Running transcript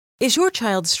Is your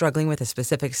child struggling with a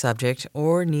specific subject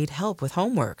or need help with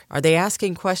homework? Are they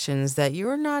asking questions that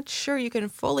you're not sure you can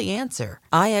fully answer?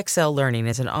 IXL Learning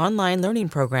is an online learning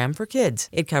program for kids.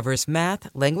 It covers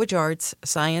math, language arts,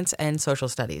 science, and social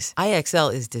studies.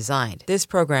 IXL is designed. This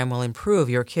program will improve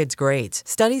your kids' grades.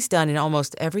 Studies done in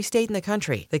almost every state in the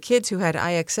country. The kids who had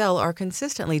IXL are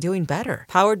consistently doing better.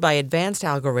 Powered by advanced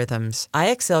algorithms,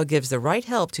 IXL gives the right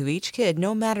help to each kid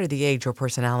no matter the age or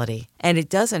personality. And it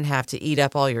doesn't have to eat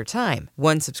up all your time.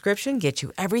 One subscription gets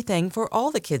you everything for all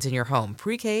the kids in your home,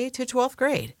 pre-K to 12th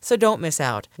grade. So don't miss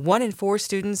out. 1 in 4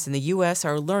 students in the U.S.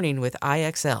 are learning with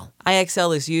IXL.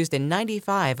 IXL is used in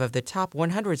 95 of the top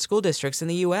 100 school districts in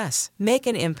the U.S. Make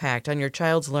an impact on your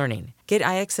child's learning. Get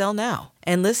IXL now.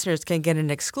 And listeners can get an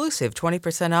exclusive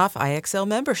 20% off IXL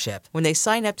membership when they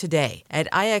sign up today at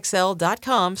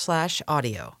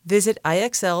IXL.com/audio. Visit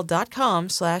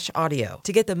IXL.com/audio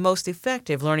to get the most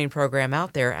effective learning program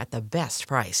out there at the best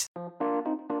price.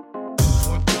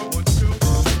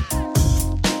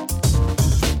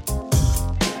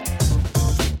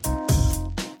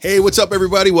 Hey, what's up,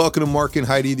 everybody? Welcome to Mark and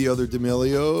Heidi, the other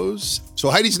D'Amelios. So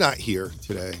Heidi's not here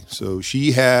today. So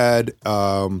she had,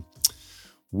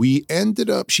 she ended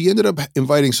up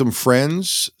inviting some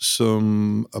friends,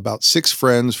 about 6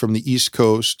 friends from the East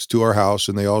Coast to our house,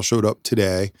 and they all showed up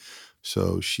today.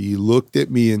 So she looked at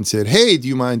me and said, "Hey, do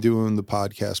you mind doing the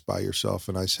podcast by yourself?"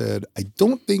 And I said, "I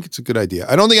don't think it's a good idea.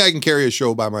 I don't think I can carry a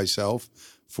show by myself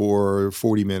for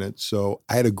 40 minutes. So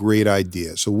I had a great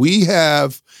idea. So we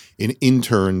have an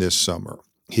intern this summer.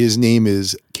 His name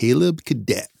is Caleb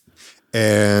Cadet.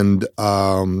 And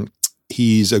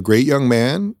he's a great young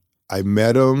man. I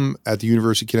met him at the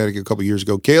University of Connecticut a couple years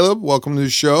ago. Caleb, welcome to the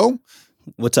show.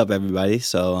 What's up, everybody?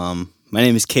 So my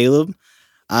name is Caleb.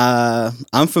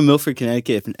 I'm from Milford,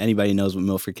 Connecticut. If anybody knows what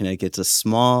Milford, Connecticut, it's a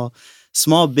small,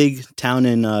 big town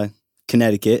in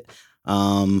Connecticut.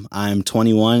 I'm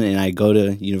 21 and I go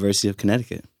to University of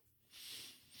Connecticut.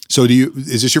 So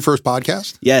is this your first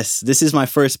podcast? Yes, this is my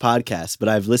first podcast, but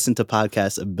I've listened to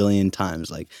podcasts a billion times.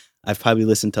 Like I've probably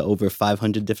listened to over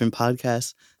 500 different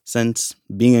podcasts since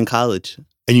being in college.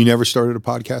 And you never started a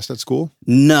podcast at school?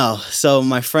 No. So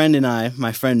my friend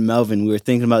Melvin, we were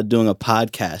thinking about doing a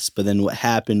podcast, but then what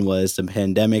happened was the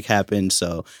pandemic happened.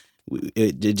 So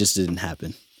it just didn't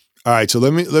happen. All right, so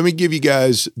let me give you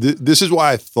guys. This is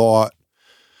why I thought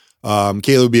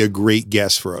Caleb would be a great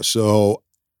guest for us. So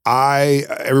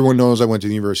everyone knows I went to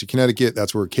the University of Connecticut.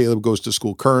 That's where Caleb goes to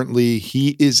school currently.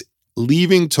 He is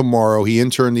leaving tomorrow. He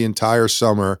interned the entire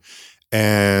summer,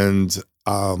 and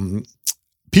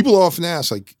people often ask,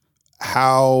 like,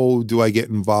 how do I get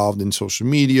involved in social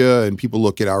media? And people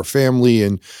look at our family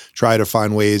and try to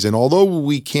find ways. And although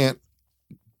we can't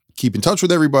keep in touch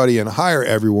with everybody and hire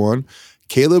everyone,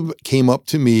 Caleb came up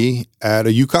to me at a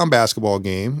UConn basketball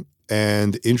game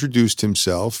and introduced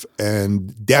himself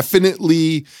and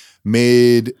definitely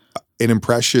made an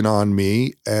impression on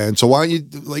me. And so why don't you,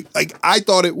 like I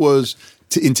thought it was,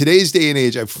 in today's day and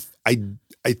age,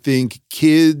 I think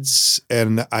kids,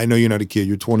 and I know you're not a kid,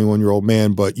 you're a 21-year-old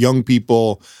man, but young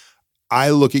people,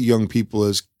 I look at young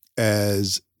people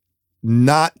as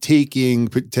not taking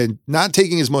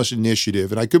as much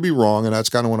initiative, and I could be wrong, and that's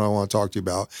kind of what I want to talk to you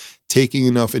about, taking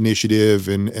enough initiative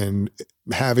and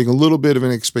having a little bit of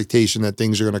an expectation that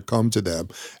things are going to come to them.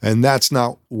 And that's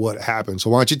not what happened. So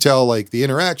why don't you tell, like, the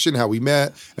interaction, how we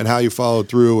met and how you followed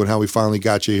through and how we finally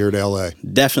got you here to LA?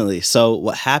 Definitely. So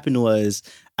what happened was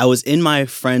I was in my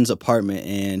friend's apartment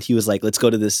and he was like, "Let's go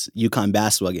to this UConn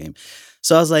basketball game."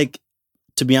 So I was like,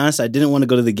 to be honest, I didn't want to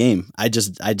go to the game. I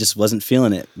just wasn't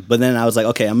feeling it. But then I was like,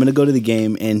 okay, I'm going to go to the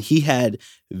game. And he had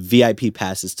VIP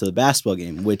passes to the basketball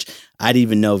game, which I didn't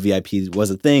even know VIP was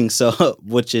a thing. So,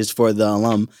 which is for the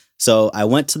alum. So I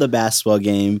went to the basketball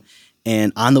game,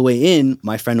 and on the way in,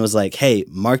 my friend was like, "Hey,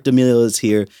 Mark D'Amelio is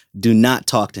here. Do not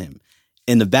talk to him."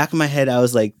 In the back of my head, I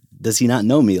was like, does he not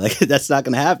know me? Like, that's not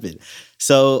going to happen.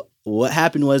 So what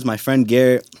happened was my friend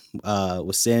Garrett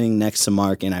was standing next to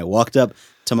Mark, and I walked up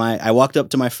to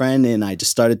my friend and I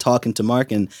just started talking to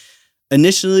Mark. And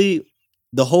initially,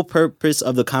 the whole purpose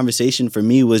of the conversation for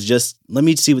me was just, let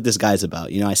me see what this guy's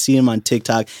about. You know, I see him on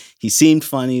TikTok. He seemed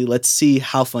funny. Let's see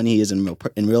how funny he is in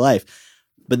real life.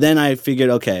 But then I figured,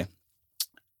 okay,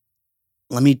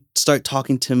 let me start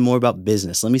talking to him more about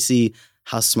business. Let me see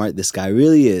how smart this guy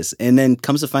really is. And then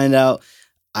comes to find out,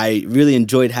 I really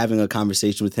enjoyed having a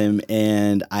conversation with him,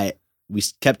 and we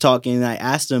kept talking, and I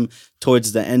asked him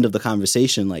towards the end of the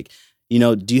conversation, like, you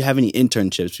know, do you have any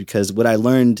internships? Because what I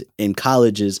learned in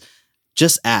college is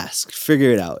just ask,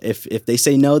 figure it out. If they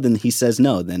say no, then he says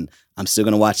no, then I'm still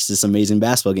going to watch this amazing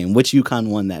basketball game, which UConn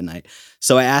won that night.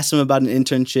 So I asked him about an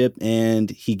internship, and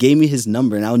he gave me his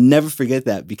number, and I'll never forget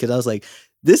that because I was like,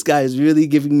 this guy is really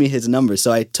giving me his number.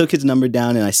 So I took his number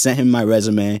down and I sent him my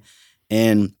resume,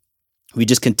 and we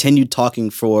just continued talking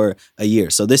for a year.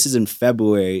 So this is in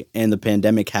February, and the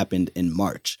pandemic happened in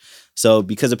March. So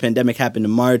because the pandemic happened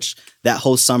in March, that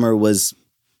whole summer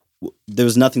there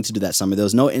was nothing to do that summer. There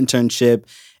was no internship,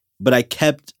 but I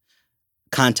kept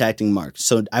contacting Mark.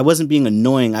 So I wasn't being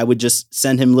annoying. I would just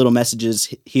send him little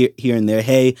messages here and there.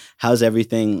 Hey, how's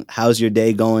everything? How's your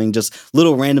day going? Just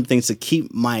little random things to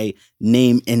keep my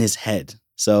name in his head.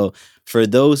 So for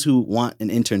those who want an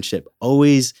internship,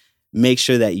 always make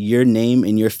sure that your name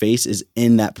and your face is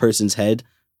in that person's head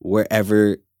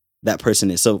wherever that person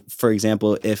is. So for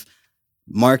example, if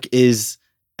Mark is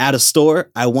at a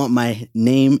store, I want my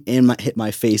name and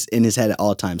my face in his head at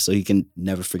all times so he can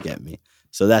never forget me.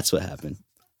 So that's what happened.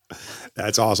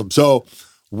 That's awesome. So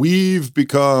we've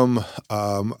become,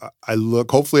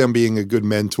 hopefully I'm being a good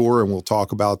mentor, and we'll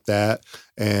talk about that.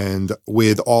 And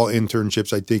with all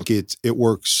internships, I think it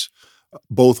works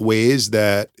both ways,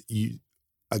 that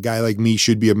a guy like me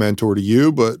should be a mentor to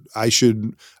you, but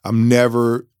I'm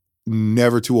never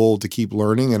too old to keep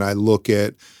learning. And I look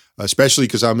at, especially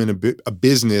because I'm in a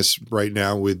business right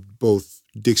now with both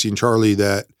Dixie and Charlie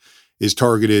that is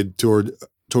targeted towards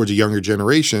a younger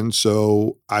generation.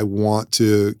 So I want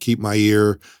to keep my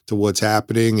ear to what's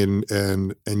happening.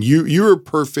 And you're a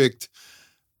perfect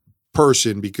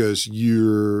person because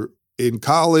you're in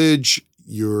college,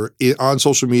 you're on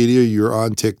social media, you're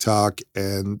on TikTok.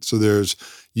 And so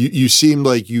you seem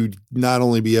like you'd not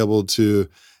only be able to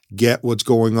get what's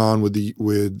going on with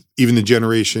even the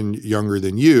generation younger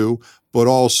than you, but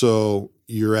also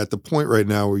you're at the point right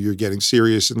now where you're getting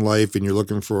serious in life and you were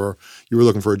looking for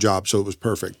a job. So it was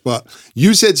perfect. But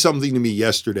you said something to me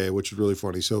yesterday, which was really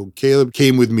funny. So Caleb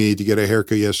came with me to get a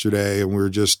haircut yesterday, and we were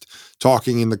just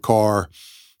talking in the car,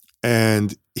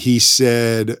 and he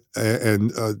said,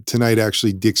 tonight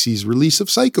actually Dixie's release of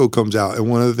Psycho comes out. And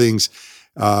one of the things,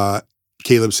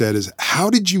 Caleb said is,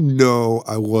 how did you know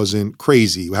I wasn't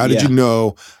crazy? How did you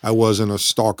know I wasn't a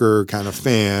stalker kind of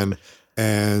fan?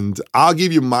 And I'll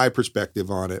give you my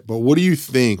perspective on it, but what do you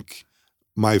think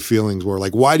my feelings were?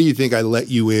 Like, why do you think I let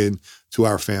you in to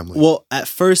our family? Well, at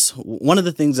first, one of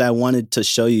the things I wanted to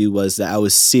show you was that I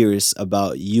was serious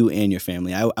about you and your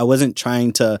family. I wasn't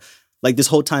trying to, like, this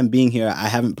whole time being here, I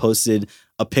haven't posted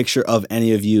a picture of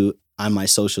any of you on my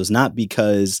socials, not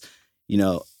because,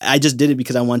 I just did it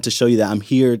because I wanted to show you that I'm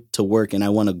here to work and I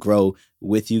want to grow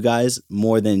with you guys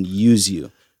more than use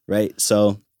you, right?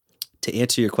 So to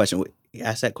answer your question,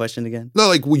 ask that question again. No,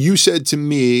 like what you said to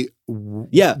me.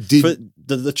 Yeah, for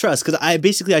the trust. Because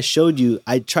I showed you,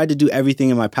 I tried to do everything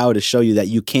in my power to show you that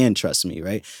you can trust me,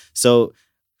 right? So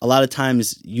a lot of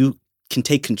times you can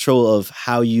take control of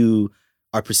how you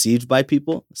are perceived by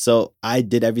people. So I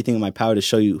did everything in my power to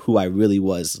show you who I really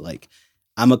was. Like,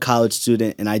 I'm a college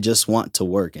student and I just want to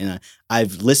work. And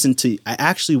I've listened to,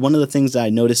 one of the things that I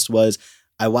noticed was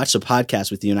I watched a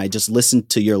podcast with you and I just listened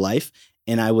to your life.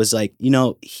 And I was like,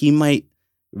 he might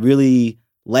really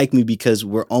like me because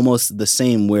we're almost the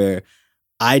same, where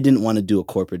I didn't want to do a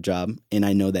corporate job. And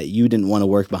I know that you didn't want to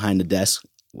work behind the desk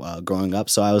growing up.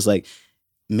 So I was like,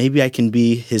 maybe I can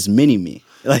be his mini me.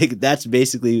 Like, that's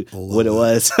basically what it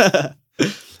was.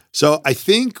 So I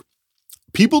think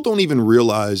people don't even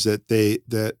realize that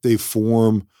they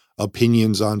form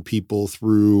opinions on people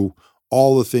through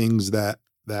all the things that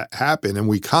happen. And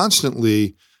we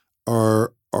constantly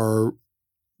are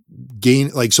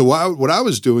so what I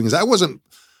was doing is I wasn't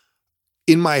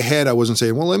in my head. I wasn't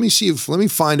saying, well, let me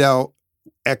find out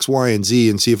X, Y, and Z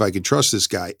and see if I can trust this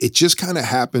guy. It just kind of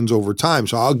happens over time.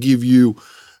 So I'll give you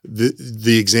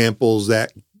the examples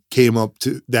that came up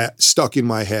that stuck in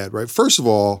my head, right? First of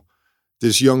all,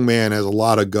 this young man has a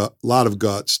lot of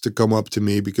guts to come up to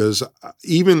me, because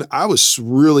even I was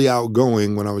really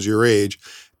outgoing when I was your age,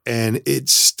 and it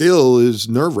still is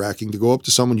nerve-wracking to go up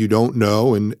to someone you don't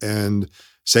know and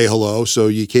say hello. So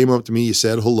you came up to me, you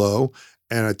said hello,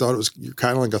 and I thought you're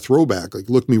kind of like a throwback, like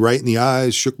looked me right in the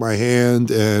eyes, shook my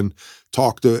hand, and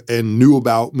talked and knew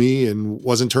about me and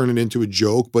wasn't turning into a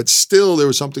joke, but still there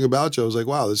was something about you. I was like,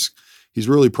 wow, he's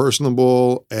really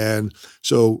personable. And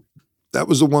so that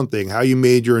was the one thing. How you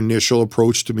made your initial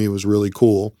approach to me was really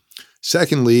cool.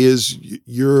 Secondly is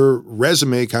your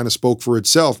resume kind of spoke for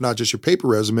itself, not just your paper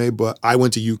resume, but I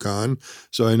went to UConn.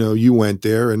 So I know you went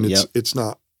there, and it's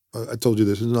not, I told you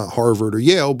this is not Harvard or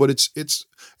Yale, but it's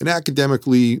an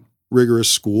academically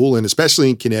rigorous school, and especially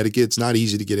in Connecticut, it's not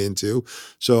easy to get into.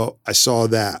 So I saw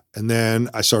that. And then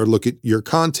I started looking at your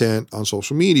content on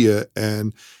social media,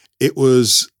 and it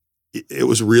was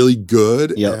really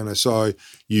good. Yep. And I saw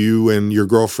you and your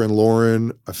girlfriend,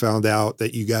 Lauren. I found out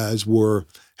that you guys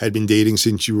had been dating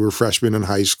since you were freshmen in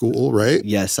high school, right?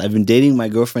 Yes, I've been dating my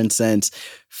girlfriend since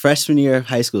freshman year of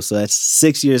high school. So that's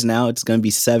 6 years now. It's going to be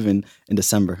 7 in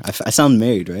December. I sound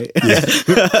married, right? Yeah.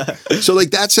 So like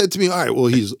that said to me, all right, well,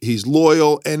 he's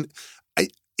loyal. And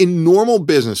in normal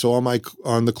business, so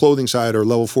on the clothing side or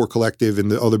Level 4 Collective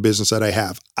and the other business that I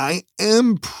have, I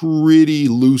am pretty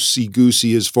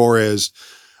loosey-goosey as far as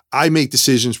I make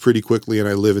decisions pretty quickly and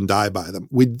I live and die by them.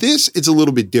 With this, it's a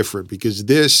little bit different because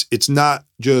it's not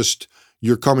just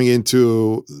you're coming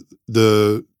into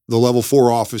the Level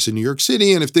 4 office in New York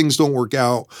City, and if things don't work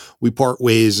out, we part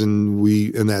ways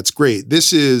and that's great.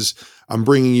 This is, I'm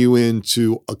bringing you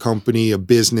into a company, a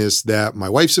business that my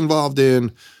wife's involved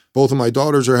in, both of my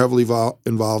daughters are heavily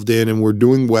involved in, and we're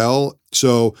doing well.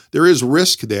 So there is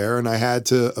risk there, and I had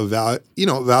to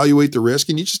evaluate the risk.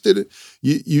 And you just did it.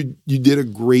 You did a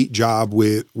great job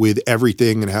with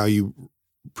everything and how you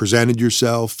presented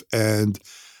yourself. And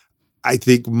I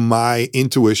think my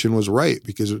intuition was right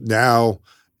because now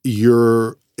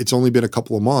it's only been a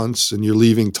couple of months, and you're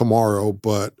leaving tomorrow.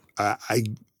 But I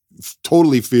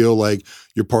totally feel like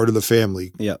you're part of the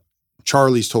family. Yep.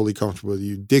 Charlie's totally comfortable with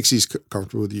you. Dixie's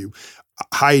comfortable with you.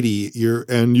 Heidi, you've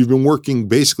been working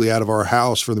basically out of our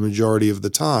house for the majority of the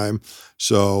time.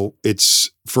 So it's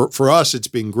for us, it's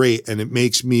been great. And it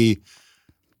makes me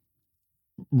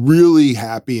really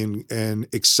happy and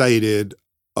excited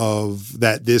of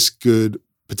that this could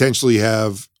potentially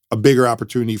have a bigger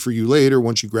opportunity for you later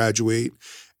once you graduate.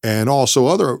 And also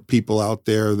other people out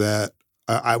there that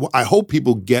I hope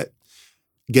people get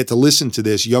to listen to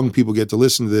this, young people get to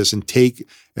listen to this and take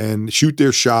and shoot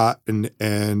their shot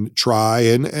and try.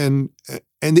 And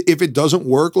if it doesn't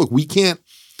work, look,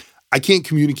 I can't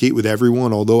communicate with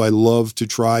everyone, although I love to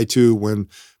try to. When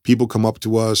people come up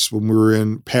to us, when we were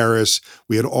in Paris,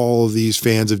 we had all of these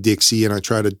fans of Dixie, and I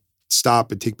try to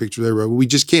stop and take pictures of everybody. We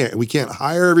just can't. We can't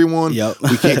hire everyone. Yep.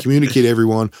 We can't communicate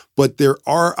everyone, but there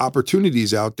are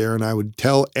opportunities out there. And I would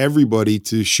tell everybody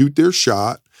to shoot their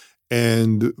shot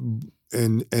and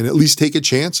at least take a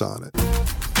chance on it.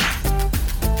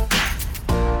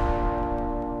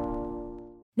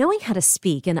 Knowing how to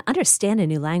speak and understand a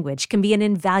new language can be an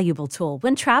invaluable tool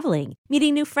when traveling,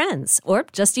 meeting new friends, or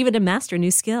just even to master a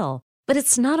new skill. But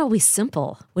it's not always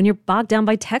simple when you're bogged down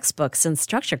by textbooks and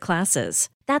structured classes.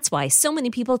 That's why so many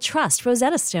people trust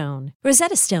Rosetta Stone.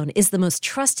 Rosetta Stone is the most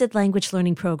trusted language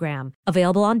learning program,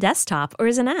 available on desktop or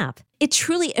as an app. It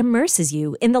truly immerses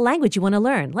you in the language you want to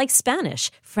learn, like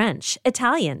Spanish, French,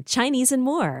 Italian, Chinese, and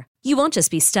more. You won't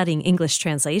just be studying English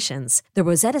translations. The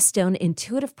Rosetta Stone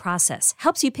intuitive process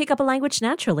helps you pick up a language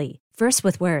naturally, first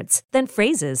with words, then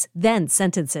phrases, then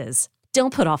sentences.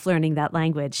 Don't put off learning that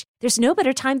language. There's no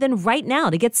better time than right now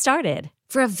to get started.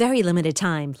 For a very limited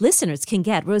time, listeners can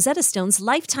get Rosetta Stone's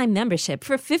lifetime membership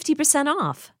for 50%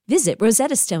 off. Visit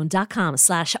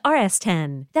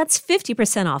rosettastone.com/rs10. That's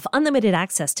 50% off unlimited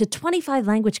access to 25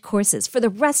 language courses for the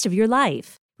rest of your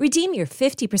life. Redeem your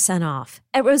 50% off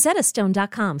at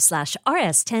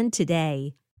rosettastone.com/rs10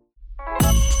 today.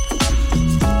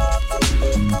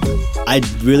 I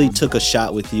really took a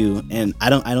shot with you, and I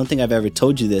don't think I've ever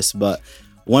told you this, but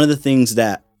one of the things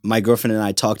that my girlfriend and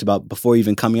I talked about before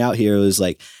even coming out here was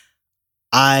like,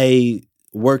 I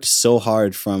worked so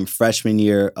hard from freshman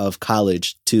year of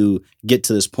college to get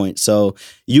to this point. So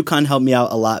UConn helped me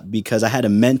out a lot because I had a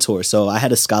mentor. So I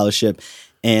had a scholarship,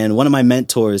 and one of my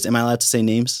mentors, am I allowed to say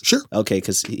names? Sure. Okay,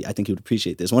 because I think he would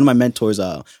appreciate this. One of my mentors,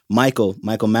 Michael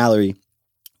Mallory,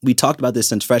 we talked about this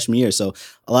since freshman year. So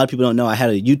a lot of people don't know I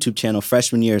had a YouTube channel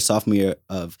freshman year, sophomore year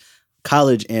of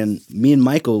college, and me and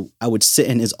Michael, I would sit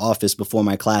in his office before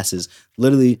my classes.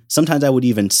 Literally, sometimes I would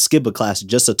even skip a class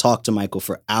just to talk to Michael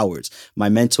for hours, my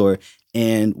mentor.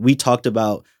 And we talked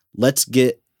about, let's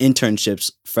get internships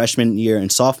freshman year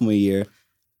and sophomore year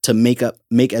to make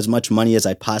as much money as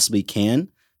I possibly can.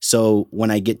 So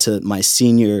when I get to my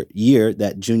senior year,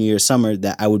 that junior year summer,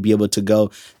 that I would be able to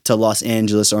go to Los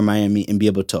Angeles or Miami and be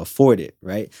able to afford it,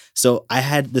 right? So I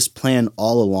had this plan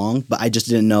all along, but I just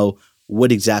didn't know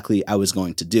what exactly I was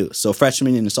going to do. So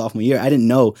freshman and sophomore year, I didn't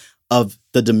know of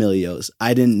the D'Amelios.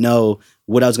 I didn't know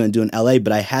what I was going to do in LA,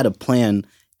 but I had a plan,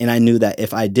 and I knew that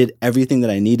if I did everything that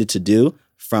I needed to do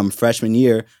from freshman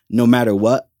year, no matter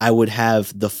what, I would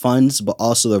have the funds, but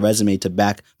also the resume to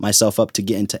back myself up to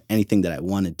get into anything that I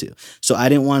wanted to. So I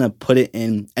didn't want to put it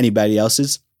in anybody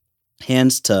else's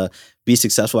hands to be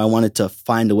successful. I wanted to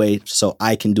find a way so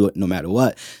I can do it no matter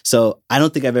what. So I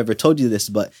don't think I've ever told you this,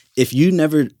 but if you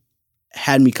never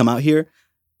had me come out here,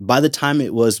 by the time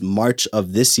it was March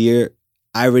of this year,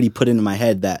 I already put into my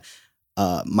head that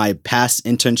my past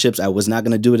internships, I was not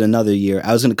going to do it another year.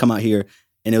 I was going to come out here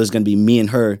and it was going to be me and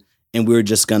her, and we were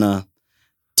just going to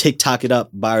TikTok it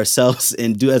up by ourselves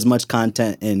and do as much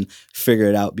content and figure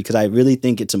it out, because I really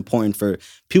think it's important for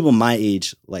people my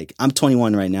age. Like, I'm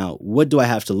 21 right now. What do I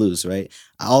have to lose, right?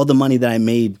 All the money that I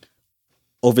made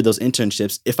over those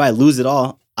internships, if I lose it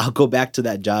all, I'll go back to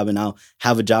that job and I'll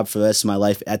have a job for the rest of my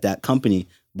life at that company.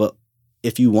 But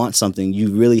if you want something,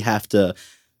 you really have to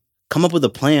come up with a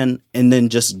plan and then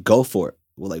just go for it.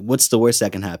 Well, like, what's the worst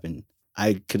that can happen?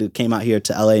 I could have came out here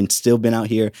to LA and still been out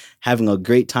here having a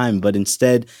great time. But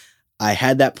instead, I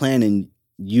had that plan and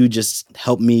you just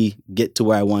helped me get to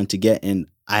where I wanted to get. And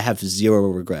I have zero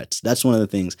regrets. That's one of the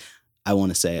things I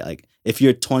want to say. Like, if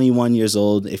you're 21 years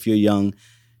old, if you're young,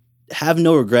 have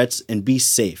no regrets and be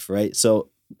safe, right? So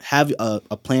have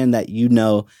a plan that you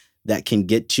know that can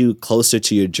get you closer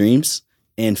to your dreams,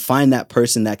 and find that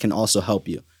person that can also help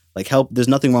you. Like, help, there's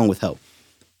nothing wrong with help.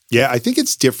 Yeah, I think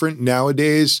it's different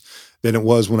nowadays than it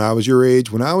was when I was your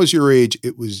age. When I was your age,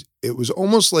 it was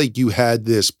almost like you had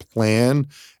this plan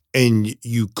and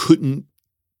you couldn't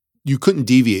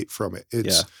deviate from it.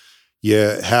 It's you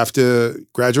have to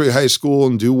graduate high school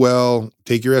and do well,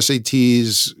 take your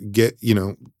SATs, get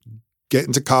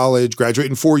into college, graduate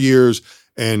in 4 years,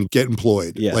 and get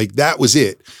employed. Yeah. Like, that was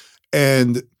it.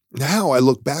 And now I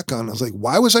look back on it, I was like,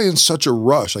 why was I in such a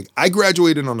rush? Like, I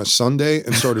graduated on a Sunday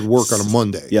and started work on a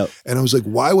Monday. Yep. And I was like,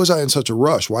 why was I in such a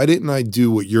rush? Why didn't I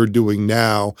do what you're doing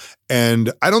now?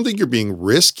 And I don't think you're being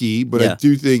risky, but I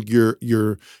do think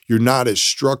you're not as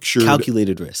structured.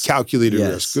 Calculated risk.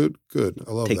 Risk. Good.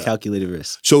 I love that. Take calculated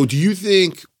risk. So do you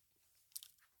think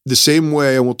the same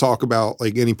way, and we'll talk about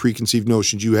like any preconceived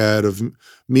notions you had of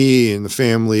me and the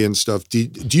family and stuff, do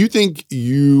you think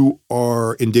you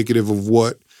are indicative of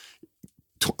what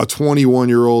a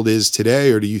 21-year-old is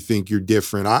today, or do you think you're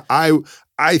different?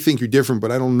 I think you're different,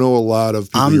 but I don't know a lot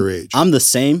of people your age. I'm the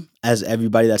same as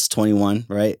everybody that's 21,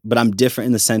 right? But I'm different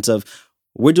in the sense of,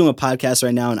 we're doing a podcast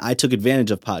right now, and I took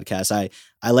advantage of podcasts.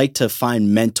 I like to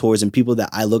find mentors and people that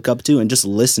I look up to and just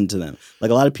listen to them.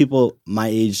 Like, a lot of people my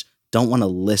age don't want to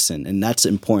listen, and that's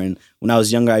important. When I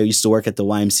was younger, I used to work at the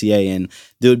YMCA, and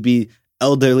there would be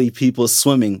elderly people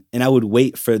swimming, and I would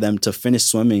wait for them to finish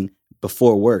swimming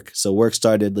before work. So work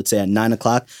started, let's say, at 9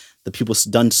 o'clock. The people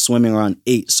done swimming around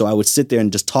 8. So I would sit there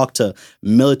and just talk to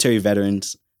military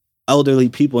veterans, elderly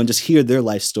people, and just hear their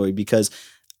life story, because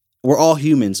we're all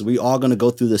humans. We all going to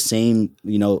go through the same,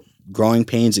 growing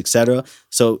pains, etc.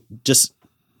 So just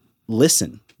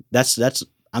listen.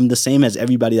 I'm the same as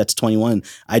everybody that's 21.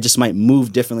 I just might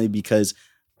move differently because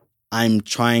I'm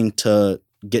trying to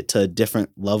get to a different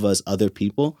level as other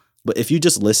people. But if you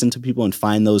just listen to people and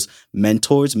find those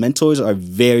mentors are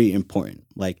very important.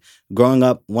 Like, growing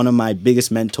up, one of my biggest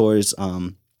mentors,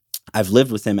 I've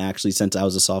lived with him actually since I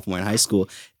was a sophomore in high school,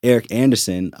 Eric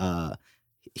Anderson.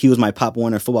 He was my Pop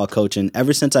Warner football coach. And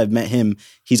ever since I've met him,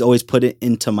 he's always put it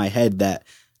into my head that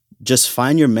just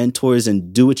find your mentors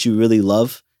and do what you really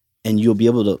love, and you'll be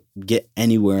able to get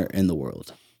anywhere in the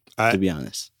world, to be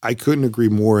honest. I couldn't agree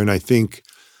more. And I think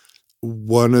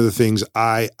one of the things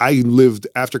I lived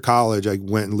after college, I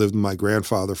went and lived with my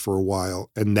grandfather for a while.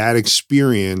 And that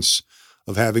experience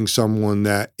of having someone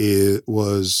that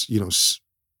was,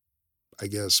 I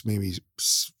guess maybe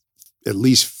at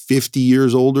least 50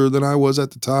 years older than I was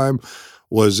at the time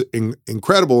was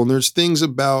incredible. And there's things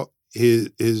about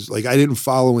his like, I didn't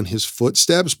follow in his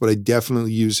footsteps, but I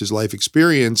definitely used his life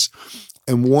experience.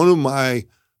 And one of my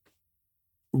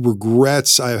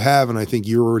regrets I have, and I think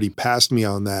you're already past me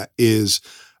on that, is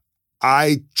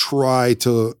I try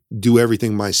to do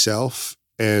everything myself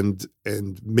and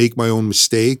make my own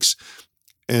mistakes.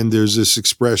 And there's this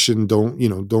expression, don't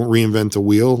reinvent the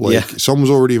wheel. Like, someone's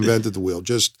already invented the wheel.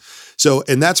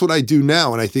 And that's what I do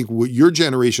now. And I think what your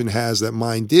generation has that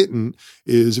mine didn't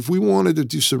is, if we wanted to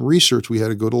do some research, we had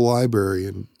to go to the library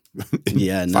and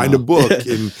find a book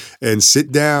and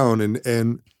sit down and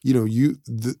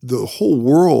the whole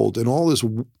world and all this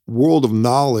world of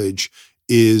knowledge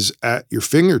is at your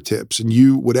fingertips,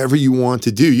 and whatever you want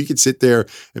to do, you could sit there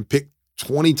and pick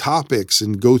 20 topics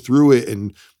and go through it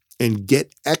and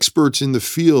get experts in the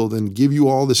field and give you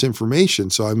all this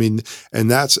information. So, I mean, and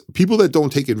that's people that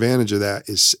don't take advantage of that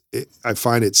I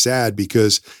find it sad,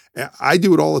 because I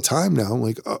do it all the time now. I'm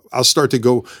like, I'll start to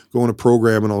go in a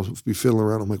program and I'll be fiddling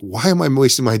around. I'm like, why am I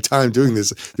wasting my time doing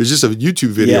this? There's just a YouTube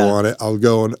video on it. I'll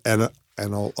go and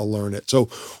I'll learn it. So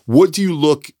what do you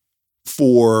look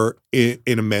for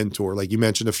in a mentor? Like you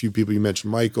mentioned a few people. You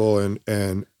mentioned Michael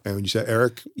and you said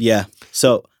Eric. Yeah.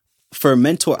 So for a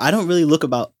mentor, I don't really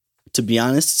to be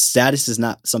honest, status is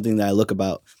not something that I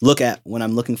look at when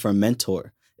I'm looking for a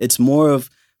mentor. It's more of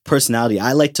personality.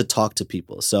 I like to talk to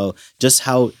people. So just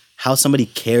how somebody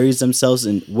carries themselves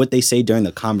and what they say during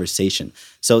the conversation.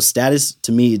 So status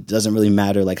to me doesn't really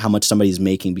matter, like how much somebody's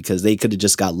making, because they could have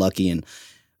just got lucky and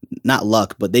not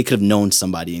luck, but they could have known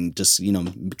somebody and just,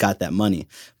 got that money.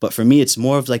 But for me, it's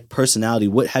more of like personality.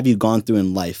 What have you gone through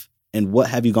in life? And what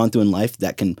have you gone through in life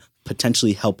that can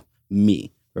potentially help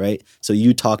me, right? So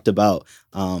you talked about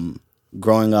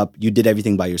growing up, you did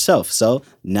everything by yourself. So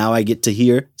now I get to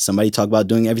hear somebody talk about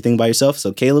doing everything by yourself.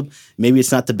 So Caleb, maybe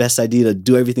it's not the best idea to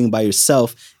do everything by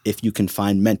yourself if you can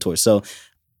find mentors. So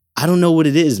I don't know what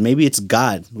it is. Maybe it's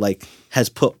God, like, has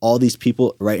put all these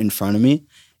people right in front of me,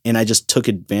 and I just took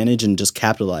advantage and just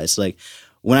capitalized. Like,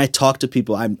 when I talk to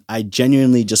people, I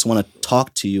genuinely just want to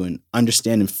talk to you and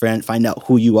understand and find out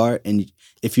who you are. And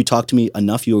if you talk to me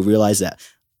enough, you'll realize that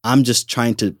I'm just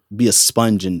trying to be a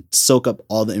sponge and soak up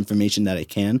all the information that I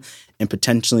can and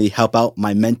potentially help out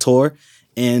my mentor.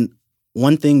 And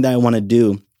one thing that I want to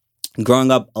do,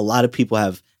 growing up, a lot of people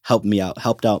have helped me out,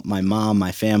 helped out my mom,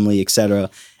 my family, etc.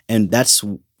 And that's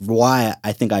why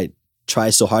I think I try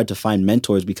so hard to find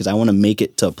mentors, because I want to make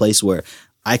it to a place where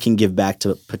I can give back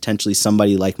to potentially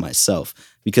somebody like myself,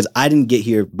 because I didn't get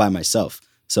here by myself.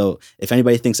 So if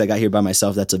anybody thinks I got here by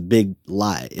myself, that's a big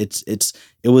lie. It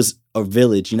was a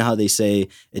village. You know how they say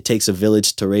it takes a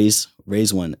village to raise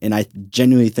one. And I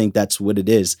genuinely think that's what it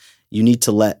is. You need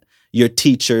to let your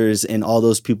teachers and all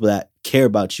those people that care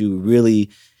about you really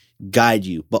guide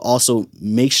you, but also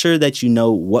make sure that you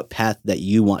know what path that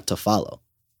you want to follow,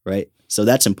 right? So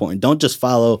that's important. Don't just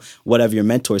follow whatever your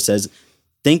mentor says.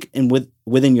 Think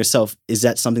within yourself, is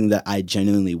that something that I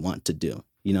genuinely want to do,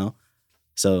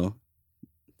 So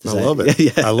I love it.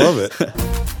 Yeah. I love it.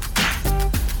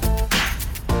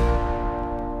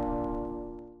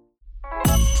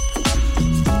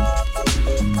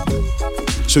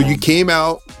 So you came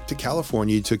out to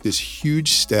California, you took this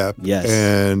huge step. Yes.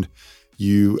 And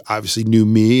you obviously knew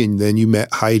me, and then you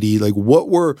met Heidi. Like, what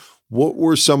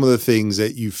were some of the things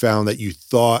that you found that you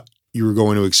thought you were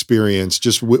going to experience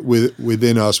just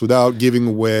within us, without giving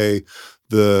away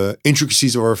the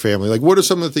intricacies of our family? Like, what are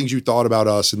some of the things you thought about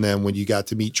us? And then when you got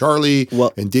to meet Charlie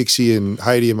and Dixie and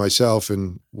Heidi and myself,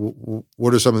 and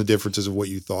what are some of the differences of what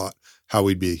you thought, how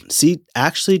we'd be? See,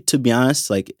 actually, to be honest,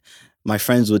 like, my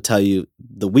friends would tell you,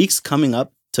 the weeks coming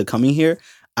up to coming here,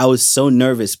 I was so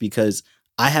nervous because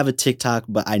I have a TikTok,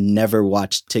 but I never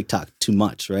watched TikTok too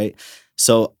much, right?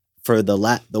 So for the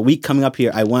week coming up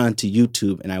here, I went onto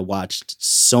YouTube and I watched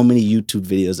so many YouTube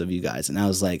videos of you guys. And I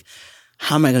was like,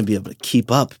 how am I going to be able to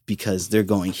keep up? Because they're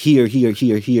going here, here,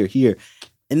 here, here, here.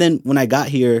 And then when I got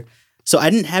here, so I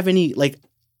didn't have any, like,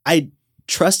 I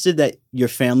trusted that your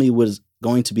family was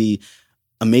going to be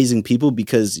amazing people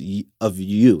because of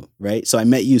you, right? So I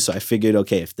met you. So I figured,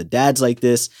 okay, if the dad's like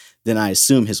this, then I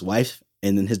assume his wife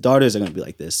and then his daughters are going to be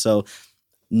like this. So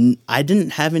I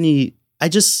didn't have any, I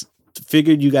just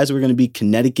figured you guys were going to be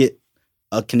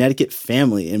a Connecticut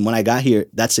family. And when I got here,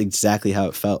 that's exactly how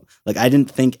it felt. Like, I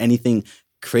didn't think anything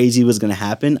crazy was going to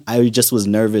happen. I just was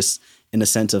nervous in the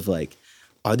sense of, like,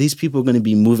 are these people going to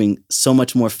be moving so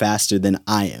much more faster than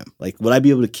I am? Like, would I be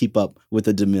able to keep up with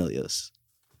the D'Amelios?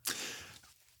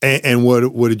 And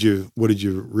what did you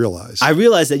realize? I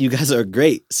realized that you guys are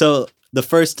great. So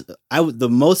I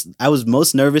was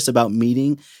most nervous about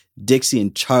meeting Dixie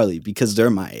and Charlie because they're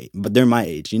my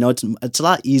age. It's a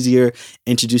lot easier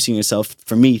introducing yourself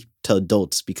for me to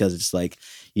adults because it's like,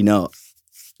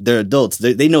 they're adults.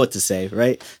 They know what to say,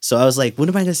 right? So I was like, what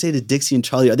am I going to say to Dixie and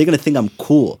Charlie? Are they going to think I'm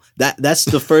cool? That's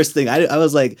the first thing. I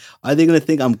was like, are they going to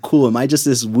think I'm cool? Am I just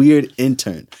this weird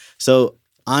intern? So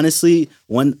honestly,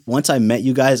 once I met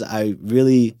you guys, I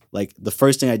really, like, the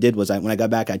first thing I did was when I got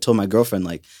back, I told my girlfriend,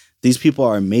 like, these people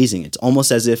are amazing. It's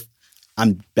almost as if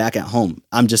I'm back at home.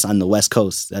 I'm just on the West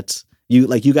Coast. That's you.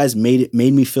 Like, you guys made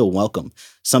me feel welcome.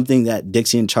 Something that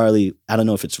Dixie and Charlie, I don't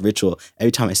know if it's ritual.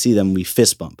 Every time I see them, we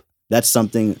fist bump. That's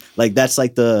something like that's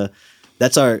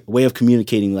our way of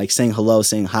communicating, like saying hello,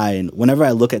 saying hi. And whenever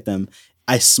I look at them,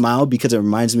 I smile because it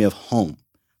reminds me of home.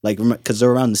 Like, because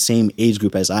they're around the same age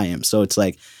group as I am. So it's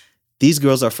like, these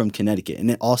girls are from Connecticut.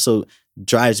 And it also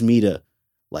drives me to,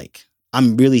 like,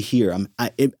 I'm really here.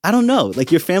 I don't know.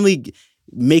 Like, your family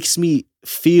makes me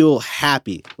feel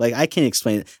happy. Like, I can't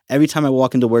explain it. Every time I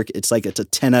walk into work, it's like it's a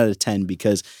 10 out of 10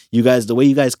 because you guys, the way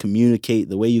you guys communicate,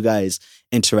 the way you guys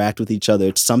interact with each other,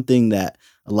 it's something that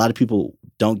a lot of people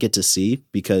don't get to see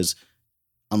because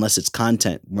unless it's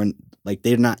content, like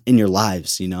they're not in your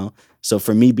lives, you know? So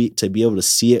for me to be able to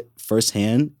see it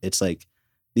firsthand, it's like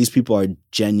these people are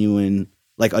genuine,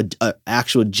 like a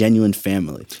actual genuine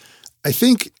family. I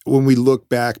think when we look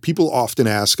back, people often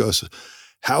ask us,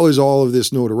 how is all of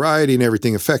this notoriety and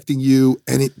everything affecting you?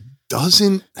 And it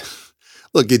doesn't.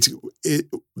 Look,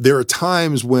 there are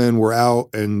times when we're out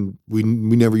and we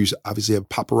never used to obviously have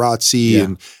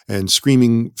paparazzi and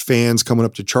screaming fans coming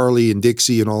up to Charlie and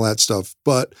Dixie and all that stuff.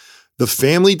 But the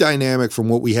family dynamic from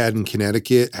what we had in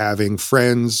Connecticut, having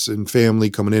friends and family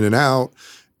coming in and out,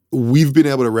 we've been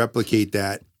able to replicate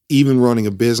that even running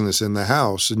a business in the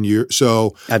house. And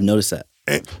so I've noticed that.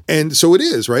 And so it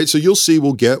is, right? So you'll see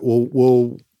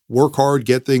we'll work hard,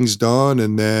 get things done.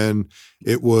 And then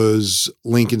it was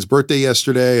Lincoln's birthday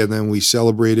yesterday, and then we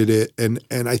celebrated it. And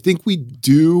I think we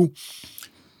do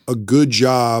a good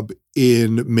job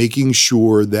in making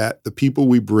sure that the people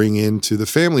we bring into the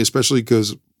family, especially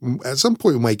because at some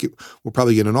point we'll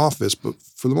probably get an office, but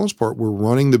for the most part, we're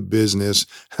running the business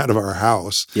out of our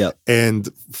house. Yep. And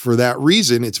for that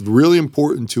reason, it's really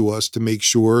important to us to make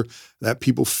sure that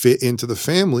people fit into the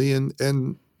family.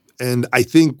 And I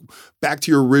think back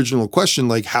to your original question,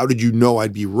 like, how did you know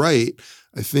I'd be right?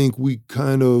 I think we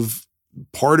kind of,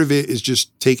 part of it is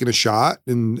just taking a shot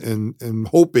and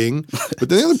hoping. But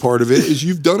then the other part of it is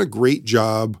you've done a great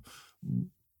job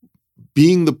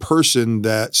being the person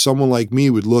that someone like me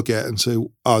would look at and say,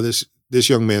 oh, this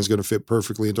young man's going to fit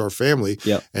perfectly into our family.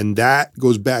 Yep. And that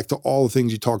goes back to all the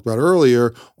things you talked about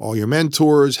earlier, all your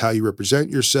mentors, how you represent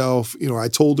yourself. You know, I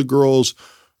told the girls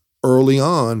early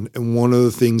on, and one of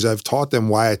the things I've taught them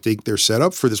why I think they're set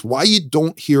up for this, why you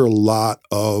don't hear a lot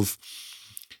of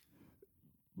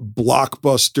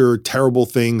blockbuster, terrible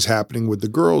things happening with the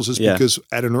girls is because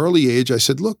at an early age, I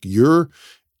said, look, you're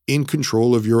in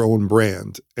control of your own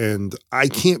brand. And I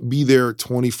can't be there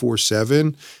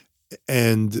 24/7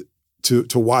 and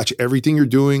to watch everything you're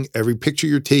doing, every picture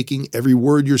you're taking, every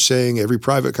word you're saying, every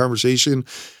private conversation.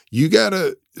 You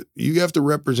have to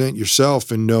represent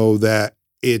yourself and know that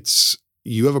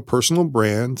you have a personal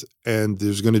brand, and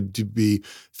there's going to be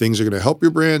things that are going to help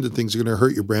your brand and things that are going to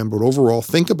hurt your brand. But overall,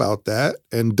 think about that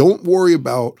and don't worry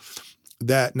about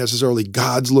that necessarily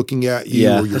God's looking at you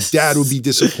or your dad would be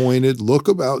disappointed. Look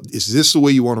about, is this the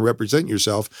way you want to represent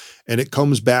yourself? And it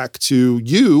comes back to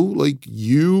you, like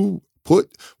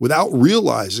without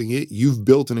realizing it, you've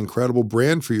built an incredible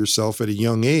brand for yourself at a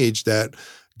young age that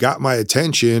got my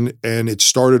attention. And it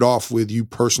started off with you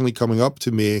personally coming up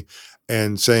to me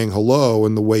and saying hello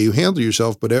and the way you handle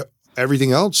yourself. But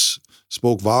everything else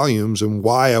spoke volumes and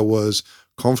why I was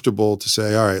comfortable to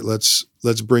say, all right, let's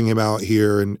bring him out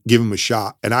here and give him a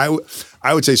shot. And I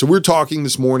would say, so we're talking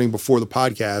this morning before the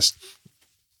podcast,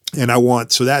 and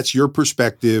so that's your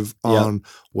perspective on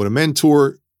what a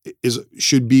mentor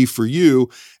should be for you.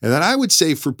 And then I would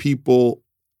say for people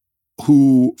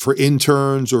for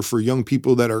interns or for young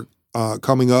people that are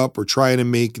coming up or trying to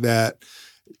make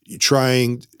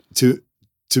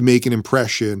an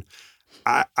impression,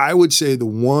 I would say the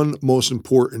one most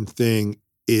important thing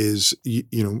is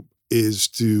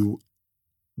to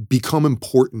become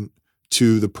important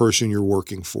to the person you're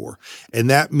working for. And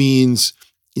that means,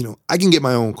 I can get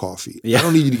my own coffee. I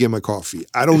don't need you to get my coffee.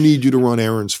 I don't need you to run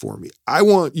errands for me. I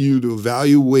want you to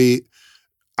evaluate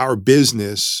our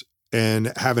business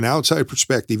and have an outside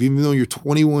perspective, even though you're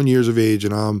 21 years of age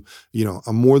and I'm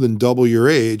more than double your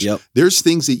age. Yep. There's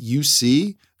things that you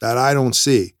see that I don't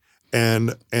see.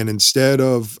 And instead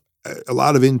of a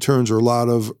lot of interns or a lot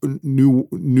of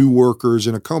new workers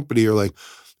in a company are like,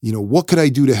 what could I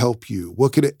do to help you?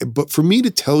 But for me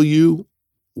to tell you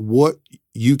what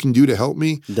you can do to help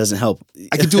me, it doesn't help.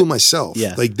 I can do it myself.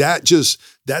 Yeah. Like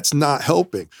that's not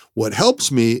helping. What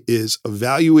helps me is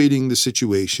evaluating the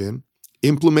situation,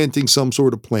 implementing some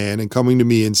sort of plan, and coming to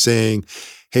me and saying,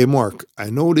 hey, Mark, I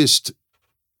noticed,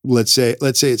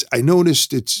 I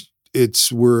noticed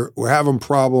we're having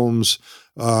problems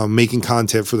making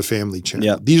content for the family channel.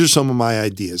 Yep. These are some of my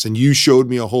ideas. And you showed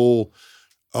me a whole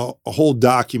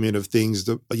document of things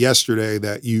yesterday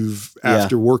that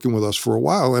after working with us for a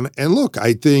while. And look,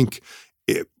 I think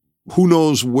who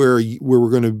knows where we're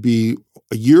going to be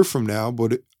a year from now,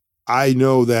 but I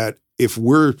know that if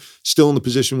we're still in the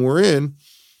position we're in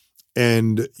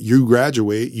and you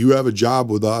graduate, you have a job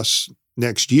with us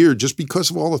next year just because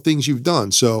of all the things you've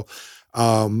done. So,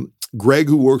 Greg,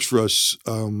 who works for us,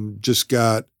 just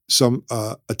got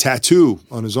a tattoo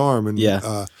on his arm, and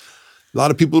a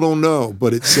lot of people don't know,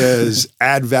 but it says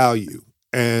 "add value."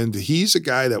 And he's a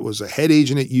guy that was a head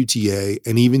agent at UTA,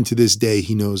 and even to this day,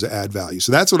 he knows to add value.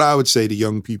 So that's what I would say to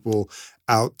young people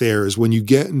out there: is when you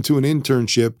get into an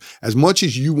internship, as much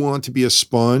as you want to be a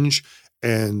sponge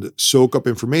and soak up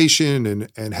information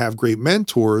and have great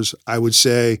mentors, I would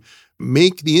say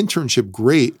make the internship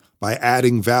great by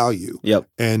adding value. Yep.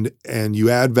 And you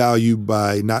add value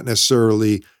by not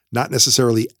necessarily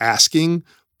asking,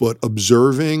 but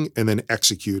observing and then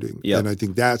executing. Yep. And I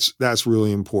think that's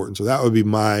really important. So that would be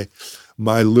my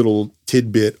little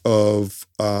tidbit of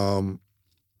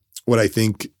what I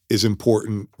think is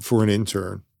important for an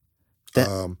intern.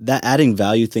 That adding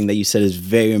value thing that you said is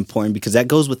very important because that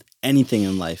goes with anything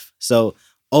in life. So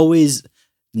always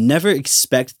never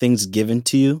expect things given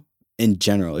to you in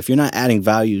general. If you're not adding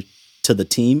value to the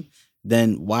team,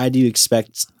 then why do you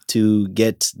expect to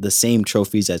get the same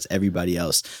trophies as everybody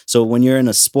else? So when you're in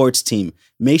a sports team,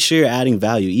 make sure you're adding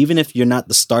value. Even if you're not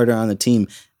the starter on the team,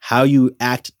 how you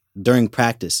act during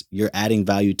practice, you're adding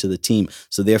value to the team.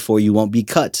 So therefore you won't be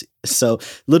cut. So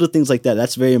little things like that,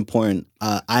 that's very important.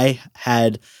 That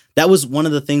was one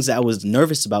of the things that I was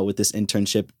nervous about with this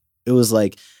internship. It was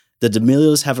like the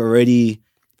D'Amelios have already,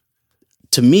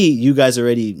 to me, you guys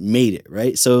already made it,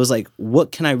 right? So it was like,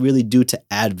 what can I really do to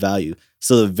add value?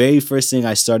 So the very first thing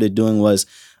I started doing was,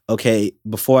 okay,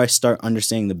 before I start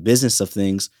understanding the business of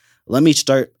things, let me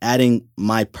start adding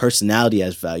my personality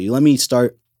as value. Let me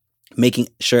start making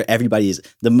sure everybody is,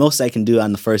 the most I can do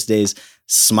on the first day is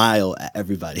smile at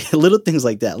everybody. Little things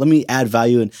like that. Let me add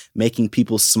value in making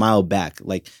people smile back,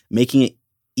 like making it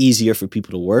easier for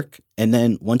people to work. And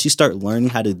then once you start learning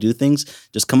how to do things,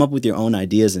 just come up with your own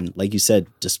ideas. And like you said,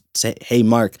 just say, hey,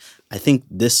 Mark, I think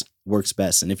this works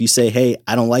best. And if you say, hey,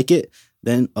 I don't like it,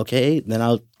 then okay, then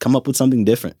I'll come up with something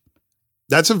different.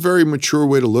 That's a very mature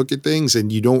way to look at things.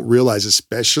 And you don't realize,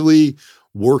 especially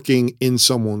working in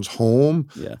someone's home,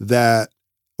 that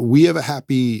we have a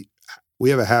happy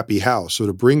house. So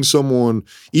to bring someone,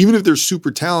 even if they're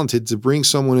super talented, to bring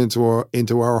someone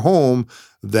into our home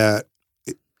that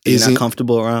you're not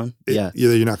comfortable around.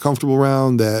 You're not comfortable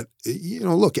around, that,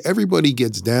 look, everybody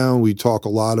gets down. We talk a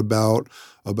lot about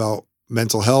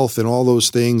mental health and all those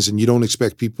things, and you don't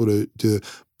expect people to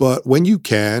but when you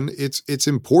can, it's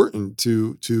important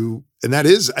to and that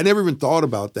is, I never even thought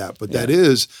about that, but that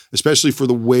is, especially for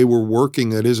the way we're working,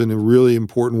 that is a really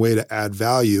important way to add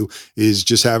value, is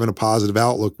just having a positive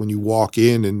outlook when you walk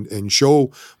in and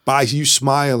show by you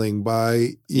smiling, by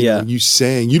you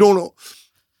saying,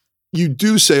 you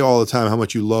do say all the time how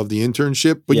much you love the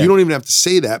internship, but you don't even have to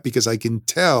say that because I can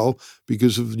tell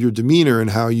because of your demeanor and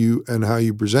how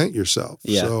you present yourself.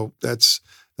 Yeah. So that's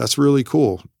really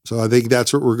cool. So I think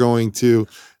that's what we're going to,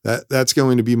 that's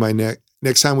going to be my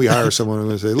next time we hire someone, I'm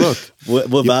going to say, look,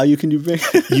 what value can you bring?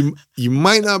 you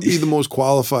might not be the most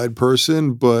qualified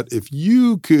person, but if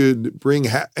you could bring,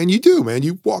 and you do, man,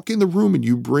 you walk in the room and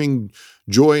you bring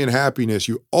joy and happiness,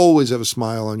 you always have a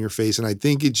smile on your face. And I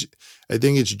think it's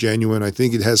genuine. I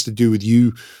think it has to do with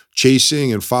you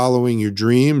chasing and following your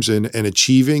dreams and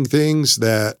achieving things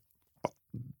that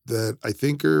I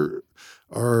think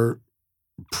are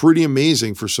pretty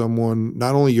amazing for someone,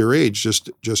 not only your age,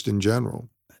 just in general.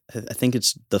 I think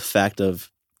it's the fact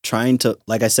of trying to,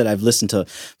 like I said, I've listened to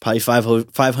probably 500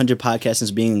 podcasts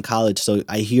since being in college. So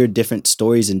I hear different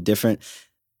stories and different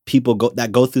people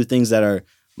that go through things that are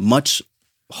much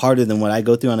harder than what I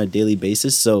go through on a daily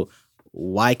basis. So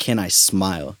why can't I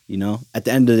smile? At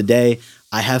the end of the day,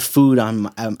 I have food on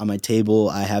my table.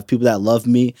 I have people that love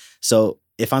me. So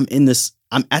if I'm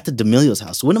at the D'Amelios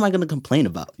house, what am I going to complain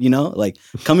about? Like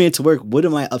coming into work, what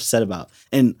am I upset about?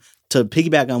 And to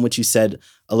piggyback on what you said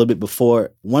a little bit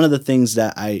before, one of the things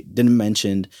that I didn't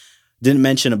mention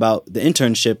about the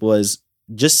internship was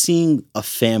just seeing a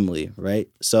family, right?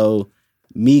 So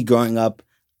me growing up,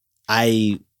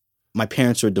 my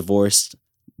parents were divorced.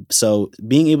 So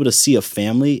being able to see a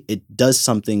family, it does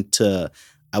something to,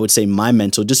 I would say, my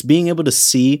mental, just being able to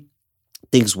see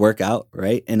things work out,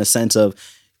 right? In a sense of,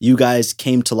 you guys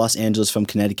came to Los Angeles from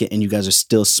Connecticut and you guys are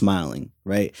still smiling,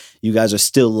 right? You guys are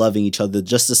still loving each other.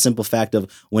 Just the simple fact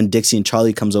of when Dixie and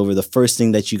Charlie comes over, the first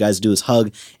thing that you guys do is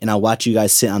hug, and I watch you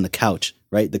guys sit on the couch,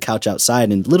 right? The couch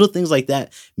outside, and little things like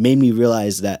that made me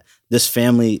realize that this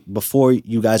family, before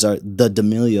you guys are the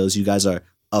D'Amelios, you guys are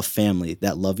a family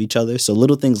that love each other. So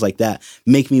little things like that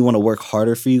make me want to work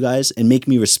harder for you guys and make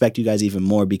me respect you guys even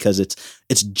more because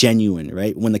it's genuine,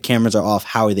 right? When the cameras are off,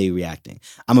 how are they reacting?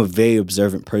 I'm a very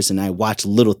observant person. I watch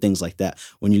little things like that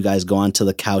when you guys go onto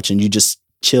the couch and you just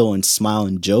chill and smile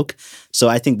and joke. So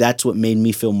I think that's what made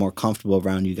me feel more comfortable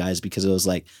around you guys, because it was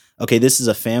like, okay, this is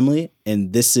a family,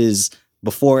 and this is,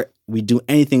 before we do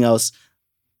anything else,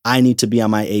 I need to be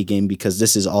on my A game because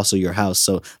this is also your house.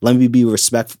 So let me be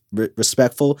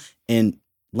respectful, and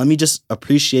let me just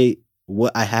appreciate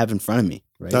what I have in front of me.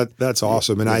 Right. That's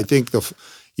awesome. And I think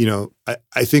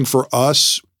I think for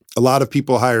us, a lot of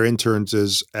people hire interns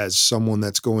as someone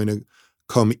that's going to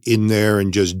come in there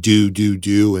and just do,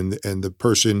 and the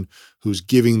person who's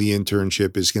giving the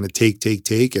internship is going to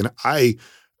take. And I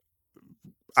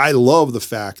love the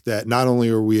fact that not only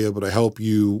are we able to help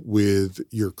you with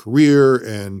your career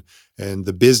and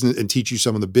the business and teach you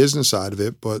some of the business side of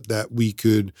it, but that we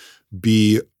could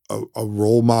be a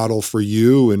role model for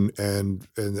you. And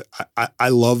I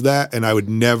love that. And I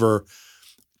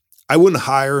wouldn't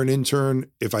hire an intern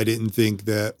if I didn't think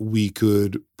that we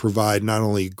could provide not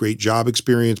only great job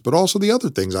experience, but also the other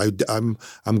things.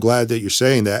 I'm glad that you're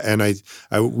saying that. And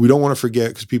we don't want to forget,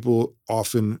 because people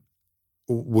often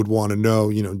would want to know,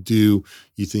 do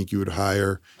you think you would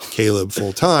hire Caleb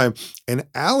full time? And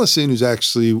Allison, who's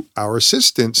actually our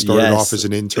assistant, started off as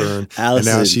an intern, and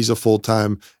now she's a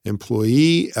full-time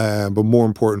employee, but more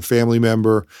important, family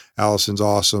member. Allison's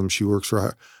awesome. She works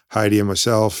for Heidi and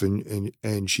myself,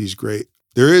 and she's great.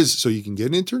 So you can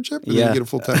get an internship and then you get a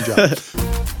full-time job.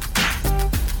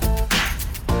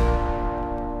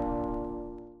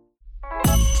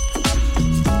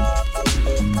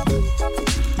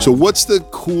 So what's the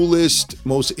coolest,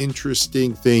 most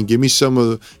interesting thing?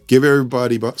 Give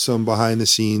everybody some behind the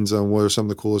scenes on what are some of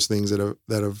the coolest things that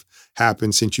have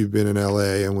happened since you've been in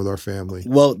LA and with our family.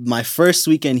 Well, my first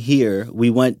weekend here,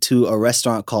 we went to a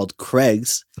restaurant called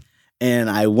Craig's, and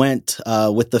I went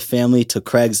with the family to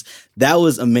Craig's. That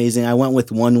was amazing. I went with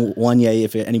Wanye,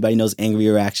 if anybody knows Angry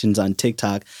Reactions on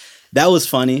TikTok. That was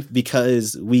funny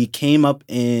because we came up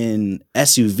in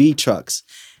SUV trucks.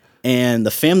 And the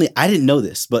family, I didn't know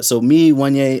this, but so me,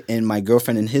 Wanye, and my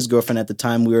girlfriend and his girlfriend at the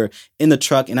time, we were in the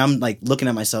truck, and I'm like looking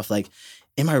at myself like,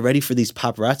 am I ready for these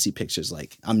paparazzi pictures?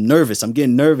 Like, I'm nervous. I'm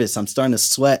getting nervous. I'm starting to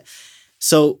sweat.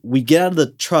 So we get out of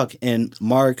the truck, and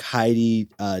Mark, Heidi,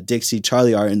 Dixie,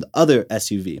 Charlie are in the other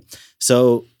SUV.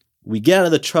 So we get out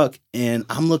of the truck, and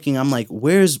I'm like,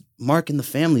 where's Mark and the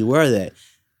family? Where are they?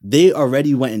 They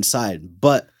already went inside,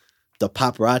 but the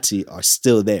paparazzi are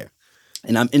still there.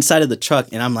 And I'm inside of the truck,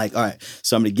 and I'm like, all right,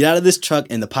 so I'm going to get out of this truck,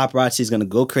 and the paparazzi is going to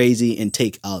go crazy and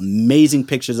take amazing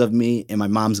pictures of me, and my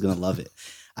mom's going to love it.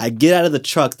 I get out of the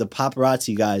truck, the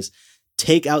paparazzi guys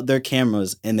take out their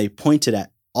cameras, and they pointed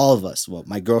at all of us. Well,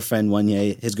 my girlfriend,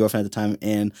 Wanye, his girlfriend at the time,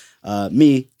 and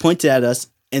me pointed at us,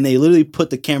 and they literally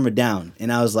put the camera down.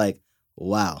 And I was like,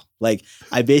 wow. Like,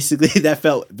 that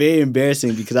felt very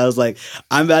embarrassing because I was like,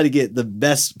 I'm about to get the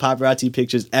best paparazzi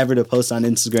pictures ever to post on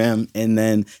Instagram. And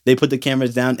then they put the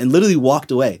cameras down and literally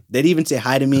walked away. They didn't even say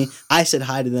hi to me. I said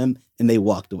hi to them and they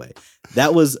walked away.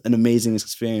 That was an amazing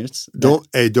experience.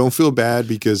 Don't feel bad,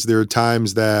 because there are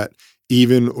times that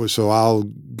so I'll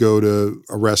go to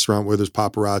a restaurant where there's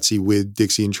paparazzi with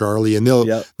Dixie and Charlie, and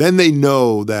then they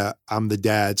know that I'm the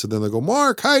dad. So then they'll go,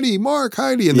 Mark, Heidi,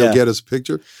 and they'll get us a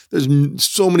picture. There's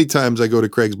so many times I go to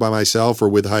Craig's by myself or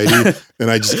with Heidi, and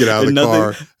I just get out of the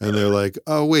car, and they're like,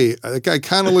 oh, wait, that guy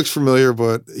kind of looks familiar,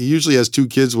 but he usually has 2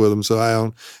 kids with him. So I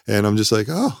don't, and I'm just like,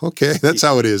 oh, okay, that's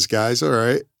how it is, guys. All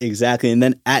right. Exactly. And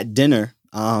then at dinner,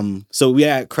 so we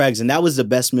are at Craig's, and that was the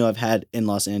best meal I've had in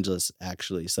Los Angeles,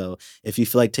 actually. So if you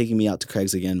feel like taking me out to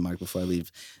Craig's again, Mark, before I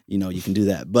leave, you can do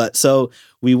that. But so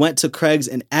we went to Craig's,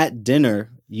 and at dinner,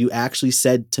 you actually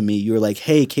said to me, you were like,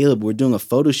 hey, Caleb, we're doing a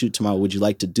photo shoot tomorrow. Would you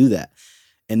like to do that?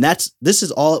 And this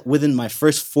is all within my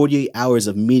first 48 hours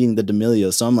of meeting the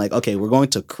D'Amelios. So I'm like, okay, we're going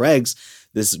to Craig's,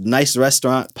 this nice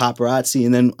restaurant, paparazzi,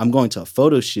 and then I'm going to a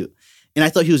photo shoot. And I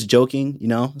thought he was joking,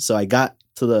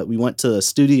 So we went to the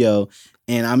studio,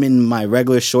 and I'm in my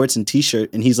regular shorts and t-shirt,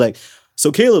 and he's like,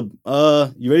 so Caleb,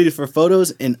 you ready for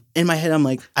photos? And in my head, I'm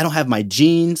like, I don't have my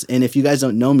jeans. And if you guys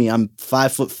don't know me, I'm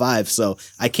 5'5", so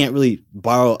I can't really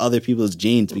borrow other people's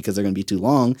jeans because they're going to be too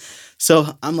long. So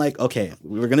I'm like, okay,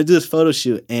 we're going to do this photo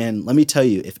shoot. And let me tell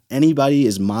you, if anybody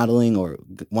is modeling or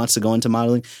wants to go into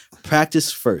modeling,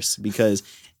 practice first. Because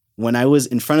when I was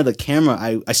in front of the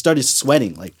camera, I started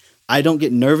sweating. Like, I don't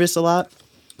get nervous a lot,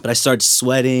 but I started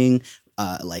sweating.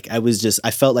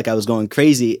 I felt like I was going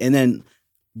crazy. And then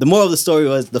the moral of the story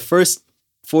was, the first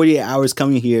 48 hours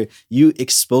coming here, you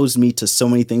exposed me to so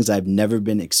many things I've never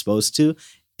been exposed to.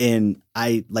 And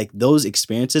those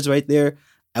experiences right there,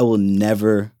 I will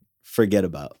never forget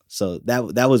about. So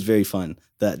that was very fun.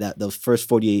 That the first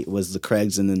 48 was the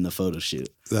Craig's and then the photo shoot.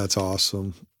 That's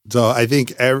awesome. So I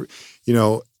think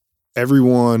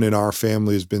everyone in our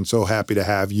family has been so happy to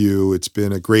have you. It's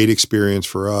been a great experience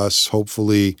for us.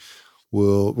 Hopefully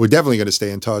we're definitely going to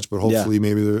stay in touch, but hopefully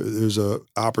maybe there's a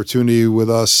opportunity with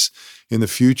us in the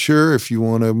future if you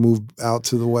want to move out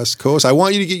to the West Coast. I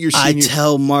want you to get your senior. I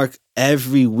tell Mark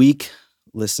every week,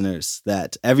 listeners,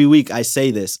 that every week I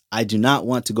say this. I do not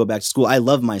want to go back to school. I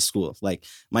love my school. Like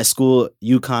my school,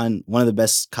 UConn, one of the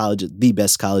best colleges, the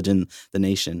best college in the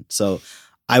nation. So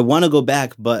I want to go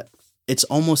back, but it's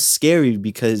almost scary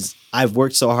because I've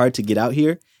worked so hard to get out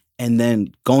here, and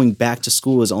then going back to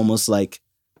school is almost like,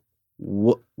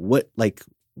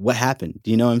 what happened?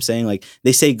 Do you know what I'm saying? Like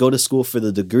they say, go to school for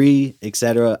the degree,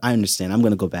 etc. I understand. I'm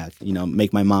going to go back,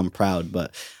 make my mom proud,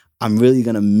 but I'm really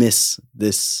going to miss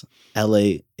this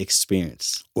LA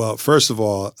experience. Well, first of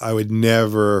all, I would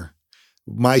never,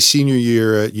 my senior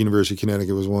year at University of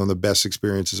Connecticut was one of the best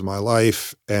experiences of my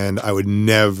life, and I would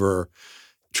never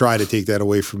try to take that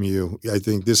away from you. I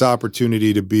think this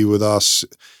opportunity to be with us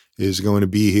is going to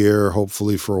be here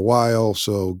hopefully for a while.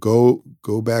 So go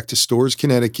back to Storrs,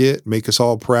 Connecticut, make us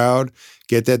all proud,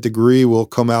 get that degree. We'll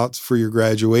come out for your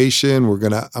graduation.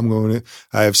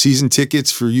 I have season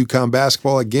tickets for UConn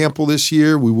basketball at Gamble this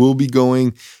year. We will be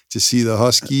going to see the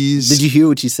Huskies. Did you hear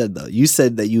what you said though? You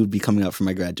said that you would be coming out for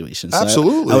my graduation. So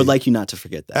Absolutely. I would like you not to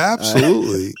forget that.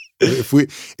 Absolutely.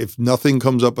 If nothing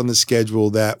comes up on the schedule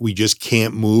that we just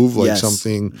can't move, like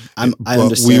something, I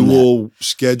understand. We will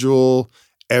schedule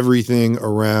everything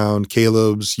around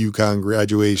Caleb's UConn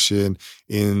graduation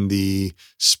in the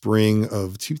spring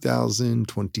of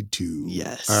 2022.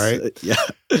 Yes. All right. Yeah.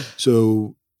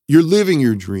 So you're living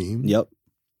your dream. Yep.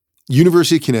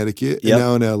 University of Connecticut, and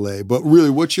now in LA. But really,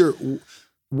 what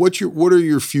are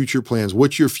your future plans?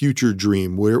 What's your future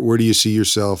dream? Where do you see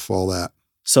yourself? All that.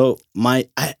 So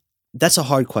that's a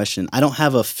hard question. I don't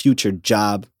have a future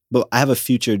job, but I have a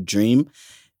future dream.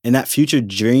 And that future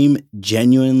dream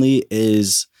genuinely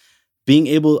is being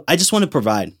able, I just want to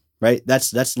provide, right?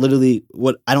 That's literally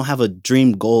what, I don't have a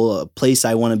dream goal, a place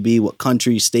I want to be, what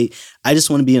country, state. I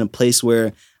just want to be in a place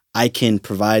where I can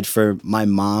provide for my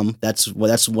mom. That's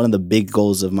one of the big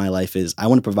goals of my life is I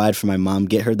want to provide for my mom,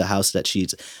 get her the house that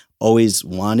she's always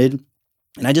wanted.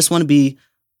 And I just want to be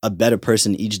a better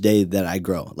person each day that I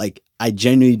grow. Like I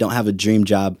genuinely don't have a dream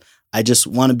job. I just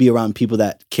want to be around people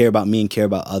that care about me and care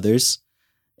about others.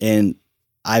 And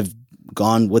I've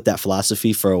gone with that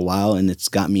philosophy for a while, and it's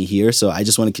got me here. So I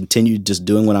just want to continue just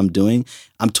doing what I'm doing.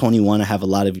 I'm 21. I have a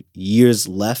lot of years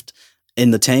left in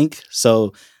the tank.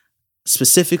 So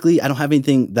specifically, I don't have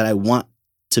anything that I want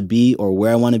to be or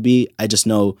where I want to be. I just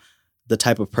know the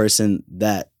type of person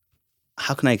that,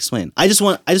 how can I explain? I just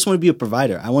want to be a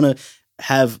provider. I want to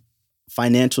have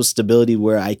financial stability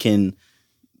where I can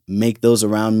make those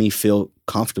around me feel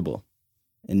comfortable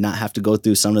and not have to go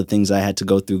through some of the things I had to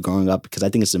go through growing up, because I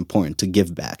think it's important to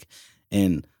give back.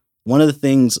 And one of the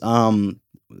things,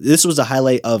 this was a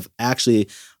highlight of actually,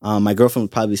 my girlfriend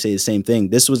would probably say the same thing.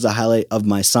 This was the highlight of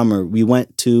my summer. We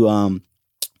went to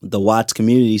the Watts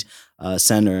Community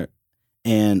Center,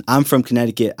 and I'm from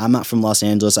Connecticut. I'm not from Los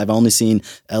Angeles. I've only seen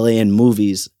LA in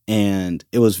movies, and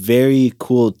it was very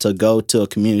cool to go to a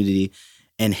community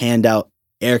and hand out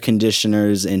air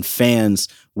conditioners and fans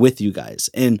with you guys.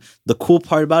 And the cool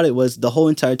part about it was the whole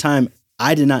entire time,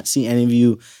 I did not see any of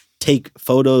you take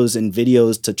photos and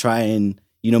videos to try and,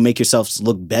 make yourselves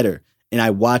look better. And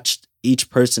I watched each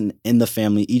person in the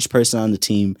family, each person on the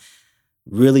team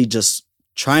really just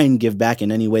try and give back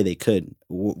in any way they could,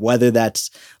 whether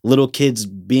that's little kids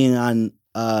being on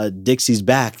Dixie's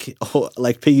back,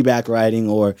 like piggyback riding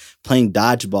or playing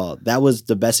dodgeball. That was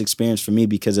the best experience for me,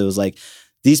 because it was like,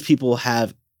 these people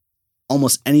have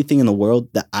almost anything in the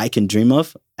world that I can dream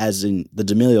of, as in the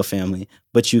D'Amelio family,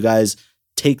 but you guys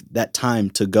take that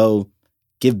time to go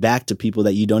give back to people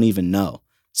that you don't even know.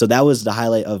 So that was the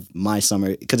highlight of my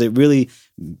summer, because it really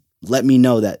let me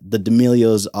know that the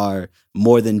D'Amelios are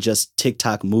more than just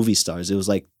TikTok movie stars. It was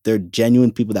like they're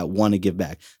genuine people that want to give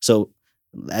back. So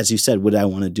as you said, what do I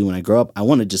want to do when I grow up? I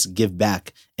want to just give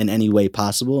back in any way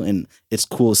possible. And it's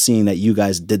cool seeing that you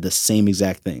guys did the same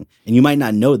exact thing. And you might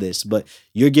not know this, but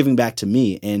you're giving back to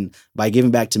me. And by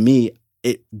giving back to me,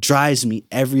 it drives me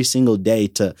every single day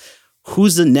to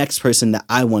who's the next person that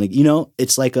I want to,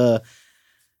 it's like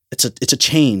it's a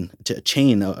chain,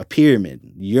 a pyramid.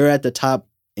 You're at the top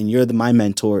and you're my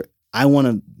mentor. I want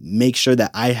to make sure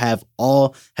that I have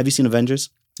you seen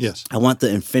Avengers? Yes. I want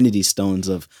the Infinity Stones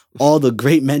of all the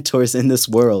great mentors in this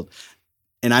world.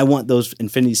 And I want those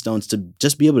Infinity Stones to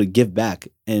just be able to give back.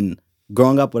 And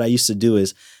growing up, what I used to do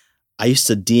is I used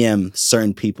to DM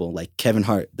certain people, like Kevin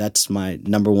Hart. That's my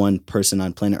number one person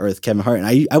on planet Earth, Kevin Hart.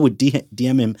 And I would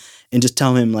DM him and just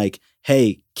tell him like,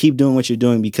 hey, keep doing what you're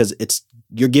doing, because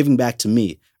you're giving back to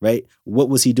me, right? What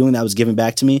was he doing that was giving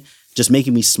back to me? Just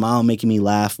making me smile, making me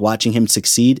laugh, watching him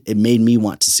succeed. It made me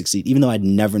want to succeed, even though I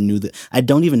never knew I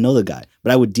don't even know the guy,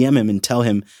 but I would DM him and tell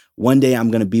him, one day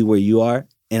I'm going to be where you are.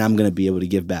 and I'm going to be able to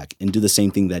give back and do the same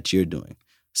thing that you're doing.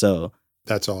 So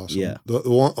that's awesome. Yeah. The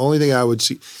only thing I would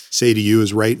say to you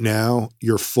is right now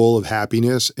you're full of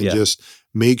happiness, and just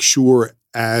make sure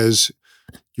as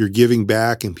you're giving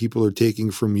back and people are taking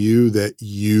from you that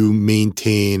you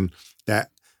maintain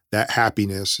that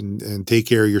happiness and take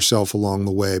care of yourself along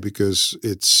the way, because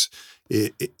it's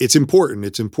important.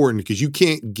 It's important because you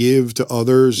can't give to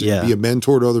others and be a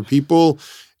mentor to other people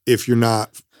if you're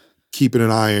not keeping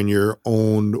an eye on your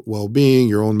own well-being,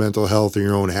 your own mental health, or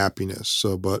your own happiness.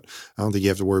 So, but I don't think you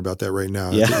have to worry about that right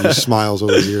now. He smiles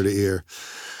over ear to ear.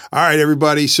 All right,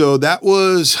 everybody. So that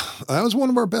was one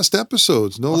of our best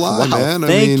episodes. No lie, man.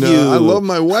 Thank you. I love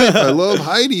my wife. I love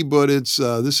Heidi, but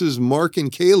this is Mark and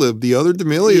Caleb, the other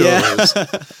D'Amelios.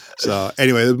 Yeah. So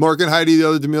anyway, Mark and Heidi, the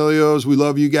other D'Amelios. We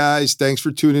love you guys. Thanks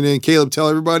for tuning in. Caleb, tell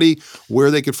everybody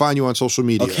where they can find you on social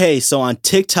media. Okay, so on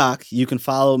TikTok, you can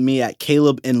follow me at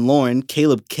Caleb and Lauren.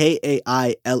 Caleb,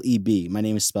 Kaileb. My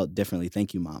name is spelled differently.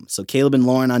 Thank you, Mom. So Caleb and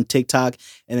Lauren on TikTok,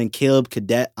 and then Caleb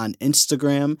Cadet on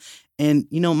Instagram. And,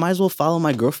 might as well follow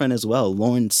my girlfriend as well,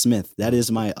 Lauren Smith. That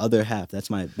is my other half.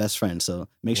 That's my best friend. So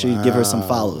make sure you give her some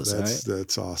follows.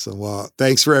 That's awesome. Well,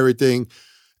 thanks for everything.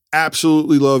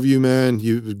 Absolutely love you, man.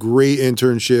 You have a great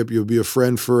internship. You'll be a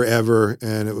friend forever.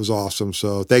 And it was awesome.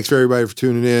 So thanks for everybody for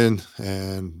tuning in.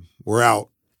 And we're out.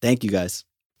 Thank you, guys.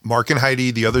 Mark and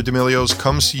Heidi, the other D'Amelios,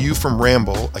 comes to you from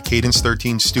Ramble, a Cadence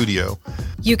 13 studio.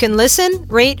 You can listen,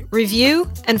 rate, review,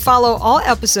 and follow all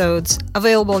episodes,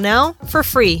 available now for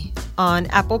free on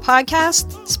Apple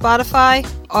Podcasts, Spotify,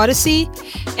 Odyssey,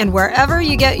 and wherever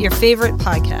you get your favorite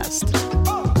podcast.